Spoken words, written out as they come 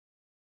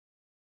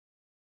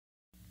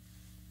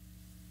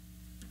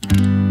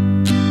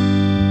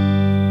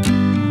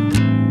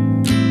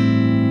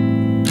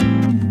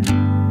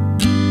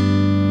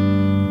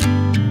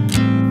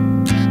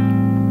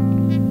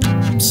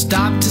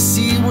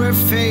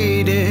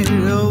faded.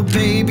 Oh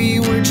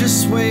baby, we're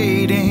just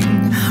waiting.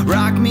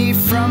 Rock me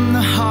from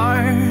the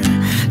heart.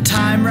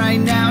 Time right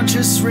now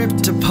just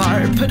ripped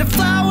apart. Put a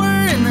flower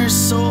in their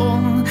soul.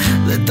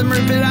 Let them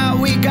rip it out,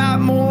 we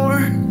got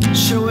more.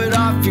 Show it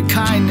off, your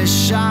kindness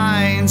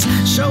shines.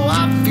 Show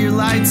off your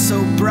light so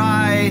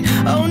bright.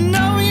 Oh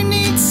no, you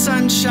need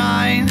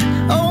sunshine.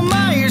 Oh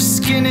my, your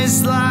skin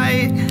is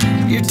light.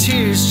 Your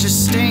tears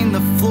just stain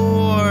the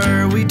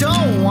floor. We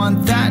don't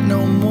want that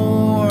no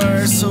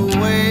more. So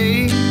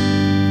wait,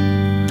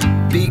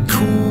 be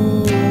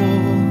cool.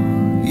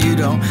 You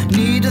don't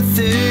need a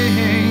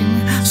thing,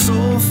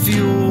 soul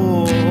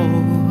fuel.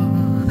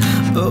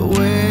 But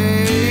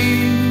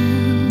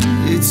wait,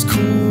 it's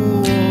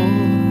cool.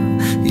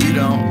 You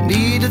don't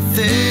need a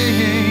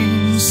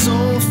thing,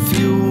 soul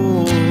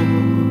fuel.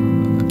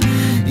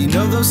 You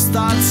know those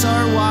thoughts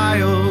are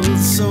wild,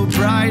 so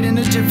bright in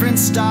a different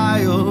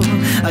style.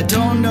 I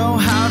don't know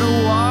how to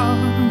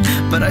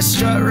walk, but I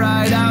strut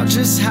right out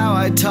just how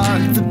I talk.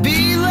 The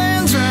bee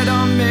lands right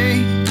on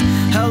me.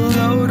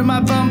 Hello to my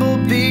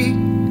bumblebee.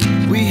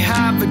 We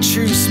have a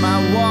truce, my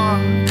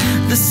walk.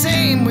 The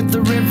same with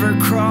the river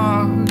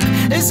croc.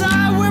 As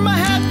I wear my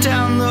hat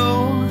down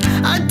low,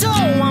 I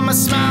don't want my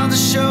smile to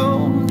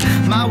show.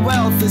 My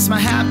wealth is my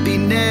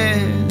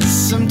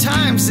happiness.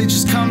 Sometimes they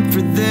just come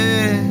for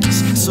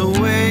this. So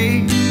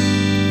wait,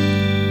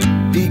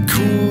 be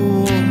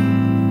cool.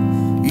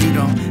 You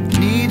don't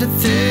need a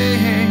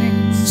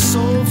thing,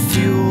 soul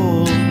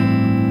fuel.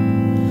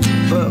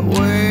 But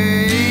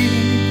wait,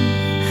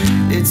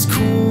 it's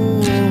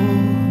cool.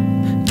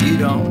 You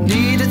don't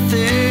need a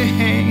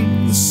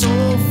thing,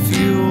 soul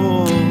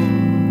fuel.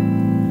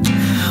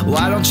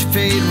 Why don't you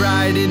fade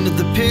right into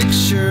the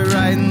picture,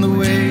 right in the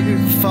wave,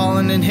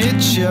 falling and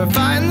hit you.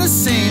 Find the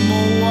same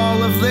old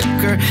wall of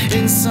liquor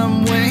in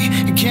some way.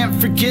 You can't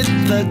forget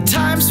the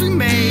times we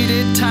made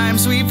it,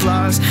 times we've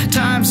lost,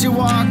 times you're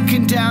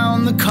walking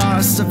down the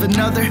cost of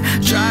another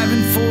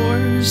driving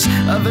force,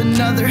 of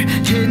another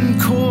hidden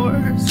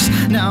course.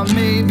 Now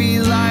maybe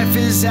life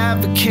is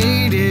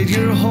advocated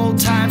your whole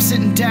time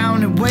sitting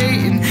down and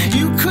waiting.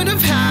 You could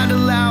have had a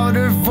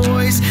louder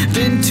voice,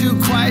 been too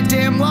quiet,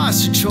 damn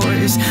lost your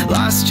choice.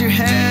 Lost your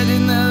head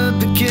in the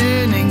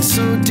beginning,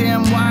 so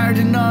damn wired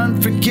and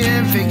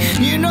unforgiving.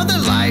 You know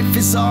that life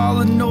is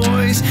all a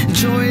noise.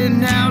 Enjoy it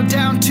now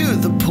down to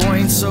the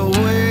point. So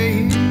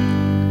wait,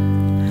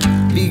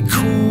 be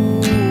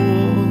cool.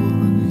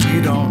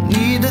 You don't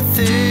need a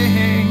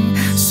thing,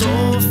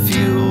 soul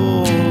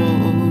fuel.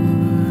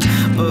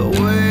 But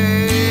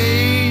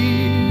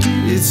wait,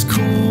 it's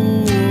cool.